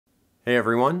Hey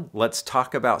everyone, let's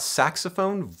talk about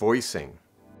saxophone voicing.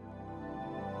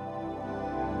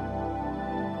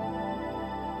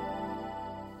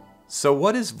 So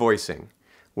what is voicing?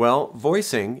 Well,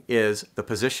 voicing is the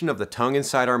position of the tongue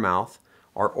inside our mouth,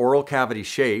 our oral cavity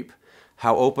shape,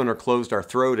 how open or closed our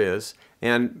throat is,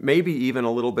 and maybe even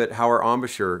a little bit how our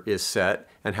embouchure is set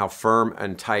and how firm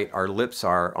and tight our lips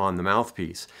are on the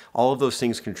mouthpiece. All of those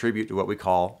things contribute to what we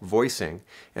call voicing.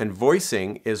 And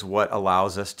voicing is what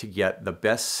allows us to get the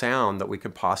best sound that we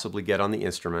could possibly get on the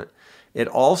instrument. It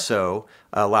also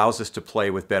allows us to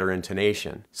play with better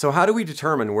intonation. So how do we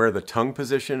determine where the tongue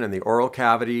position and the oral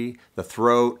cavity, the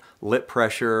throat, lip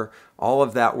pressure, all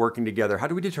of that working together, how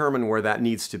do we determine where that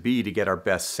needs to be to get our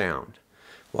best sound?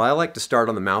 Well, I like to start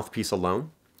on the mouthpiece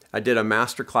alone. I did a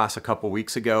master class a couple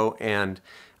weeks ago and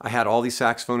I had all these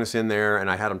saxophonists in there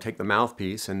and I had them take the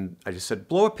mouthpiece and I just said,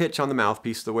 blow a pitch on the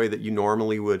mouthpiece the way that you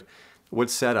normally would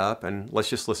set up, and let's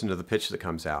just listen to the pitch that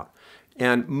comes out.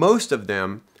 And most of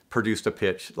them produced a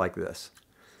pitch like this.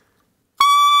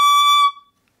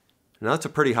 Now that's a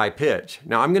pretty high pitch.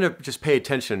 Now I'm gonna just pay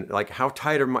attention, like how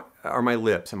tight are my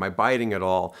lips? Am I biting at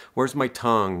all? Where's my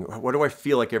tongue? What do I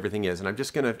feel like everything is? And I'm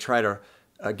just gonna try to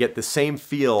get the same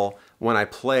feel when I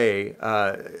play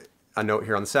a note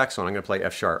here on the saxophone. I'm gonna play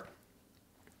F sharp.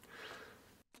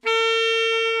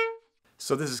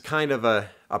 So this is kind of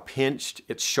a pinched,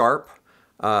 it's sharp,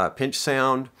 pinch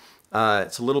sound.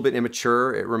 It's a little bit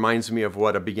immature. It reminds me of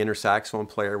what a beginner saxophone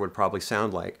player would probably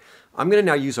sound like. I'm going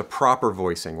to now use a proper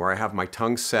voicing where I have my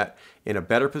tongue set in a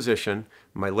better position,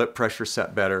 my lip pressure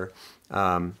set better,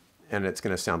 and it's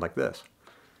going to sound like this.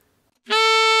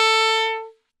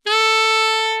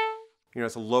 You know,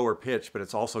 it's a lower pitch, but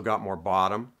it's also got more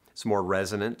bottom. It's more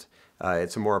resonant.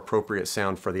 It's a more appropriate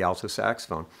sound for the alto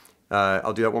saxophone.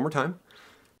 I'll do that one more time.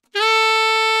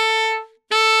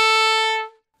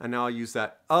 And now I'll use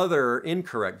that other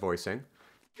incorrect voicing.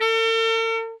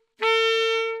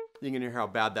 You can hear how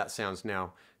bad that sounds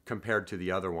now compared to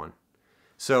the other one.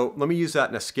 So let me use that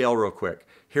in a scale real quick.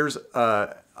 Here's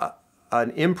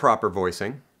an improper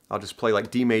voicing. I'll just play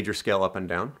like D major scale up and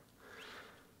down.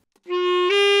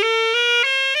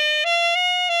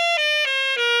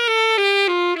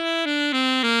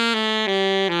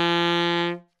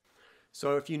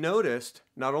 So if you noticed,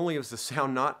 not only is the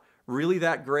sound not really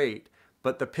that great,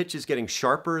 but the pitch is getting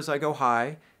sharper as I go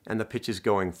high, and the pitch is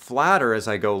going flatter as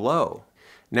I go low.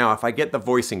 Now, if I get the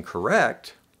voicing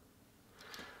correct,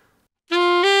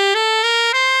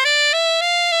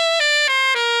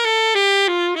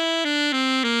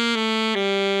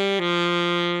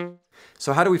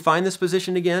 so how do we find this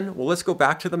position again? Well, let's go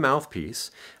back to the mouthpiece.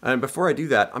 And before I do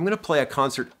that, I'm going to play a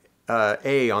concert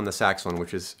A on the saxophone,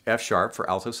 which is F sharp for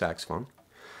alto saxophone.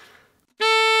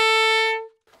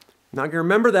 Now you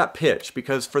remember that pitch,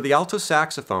 because for the alto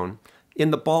saxophone,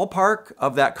 in the ballpark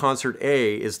of that concert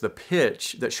A is the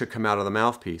pitch that should come out of the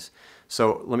mouthpiece.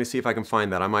 So let me see if I can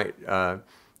find that. I might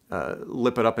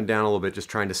lip it up and down a little bit, just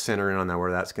trying to center in on that,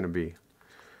 where that's going to be.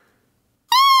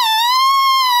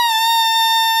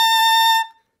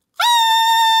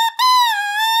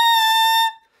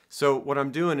 So what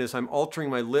I'm doing is I'm altering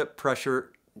my lip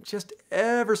pressure just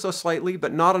ever so slightly,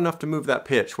 but not enough to move that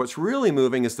pitch. What's really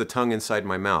moving is the tongue inside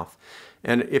my mouth.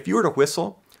 And if you were to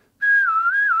whistle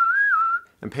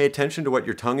and pay attention to what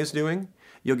your tongue is doing,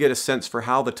 you'll get a sense for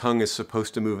how the tongue is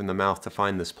supposed to move in the mouth to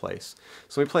find this place.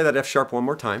 So let me play that F sharp one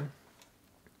more time.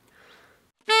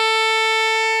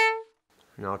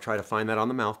 Now I'll try to find that on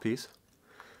the mouthpiece.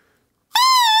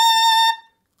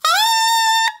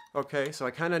 Okay, so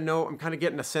I kind of know, I'm kind of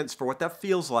getting a sense for what that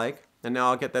feels like. And now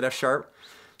I'll get that F sharp.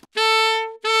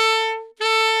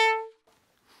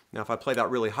 Now if I play that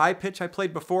really high pitch I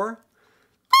played before,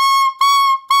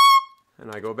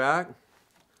 and I go back,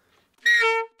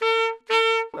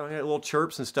 I get little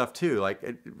chirps and stuff too. Like,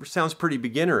 it sounds pretty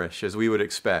beginnerish, as we would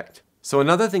expect. So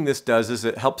another thing this does is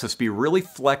it helps us be really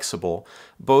flexible,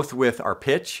 both with our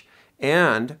pitch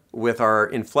and with our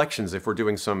inflections if we're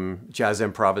doing some jazz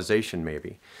improvisation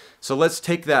maybe. So let's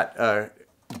take that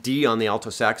D on the alto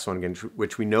saxophone again,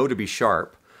 which we know to be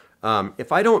sharp.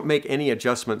 If I don't make any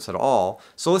adjustments at all,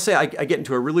 so let's say I get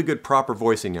into a really good proper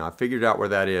voicing now. I've figured out where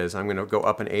that is. I'm going to go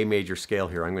up an A major scale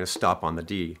here. I'm going to stop on the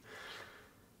D.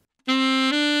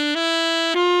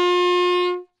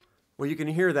 Well, you can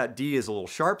hear that D is a little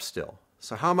sharp still.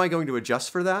 So how am I going to adjust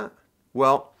for that?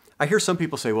 Well, I hear some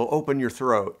people say, well, open your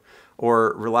throat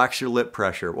or relax your lip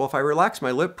pressure. Well, if I relax my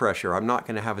lip pressure, I'm not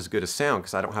going to have as good a sound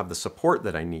because I don't have the support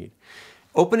that I need.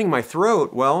 Opening my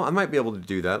throat, well, I might be able to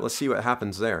do that. Let's see what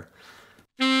happens there.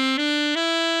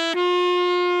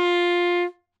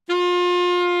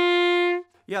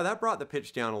 Yeah, that brought the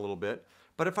pitch down a little bit.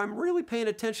 But if I'm really paying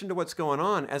attention to what's going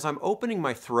on, as I'm opening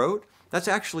my throat, that's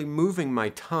actually moving my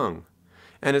tongue.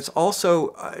 And it's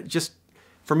also just,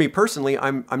 for me personally,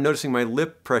 I'm noticing my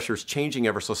lip pressures changing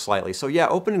ever so slightly. So yeah,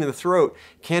 opening the throat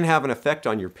can have an effect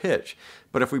on your pitch.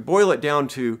 But if we boil it down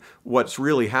to what's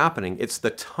really happening, it's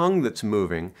the tongue that's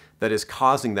moving that is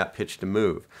causing that pitch to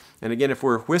move. And again, if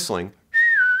we're whistling,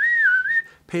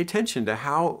 pay attention to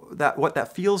what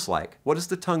that feels like. What is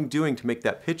the tongue doing to make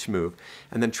that pitch move?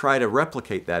 And then try to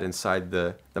replicate that inside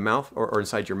the mouth or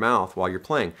inside your mouth while you're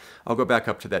playing. I'll go back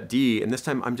up to that D, and this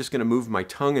time I'm just going to move my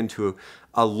tongue into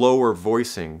a lower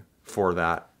voicing for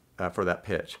that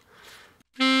pitch.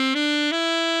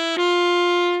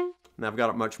 And I've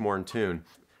got it much more in tune.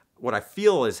 What I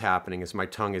feel is happening is my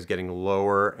tongue is getting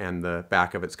lower and the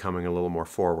back of it's coming a little more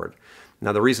forward.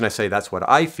 Now the reason I say that's what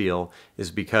I feel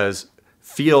is because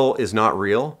feel is not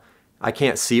real. I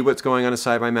can't see what's going on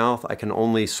inside my mouth. I can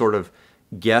only sort of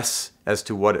guess as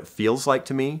to what it feels like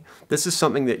to me. This is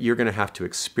something that you're going to have to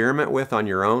experiment with on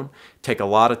your own. Take a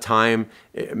lot of time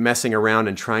messing around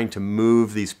and trying to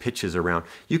move these pitches around.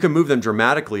 You can move them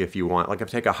dramatically if you want. Like if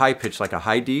I take a high pitch like a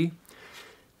high D.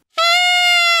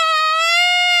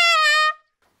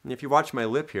 And if you watch my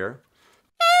lip here,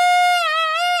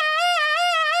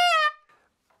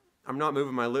 I'm not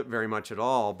moving my lip very much at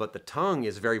all, but the tongue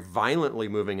is very violently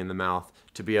moving in the mouth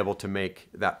to be able to make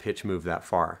that pitch move that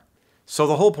far. So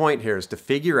the whole point here is to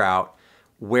figure out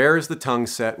where is the tongue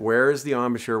set, where is the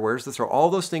embouchure, where's the throat, all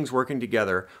those things working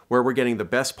together where we're getting the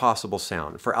best possible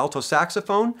sound. For alto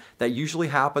saxophone, that usually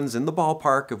happens in the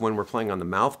ballpark of when we're playing on the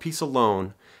mouthpiece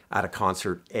alone at a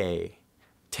concert A.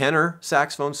 Tenor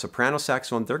saxophone, soprano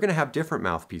saxophone, they're going to have different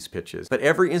mouthpiece pitches, but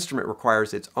every instrument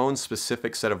requires its own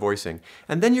specific set of voicing.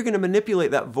 And then you're going to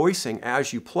manipulate that voicing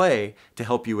as you play to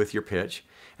help you with your pitch.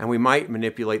 And we might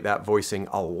manipulate that voicing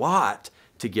a lot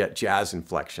to get jazz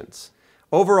inflections.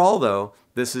 Overall though,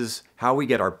 this is how we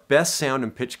get our best sound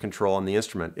and pitch control on the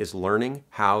instrument, is learning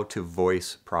how to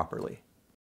voice properly.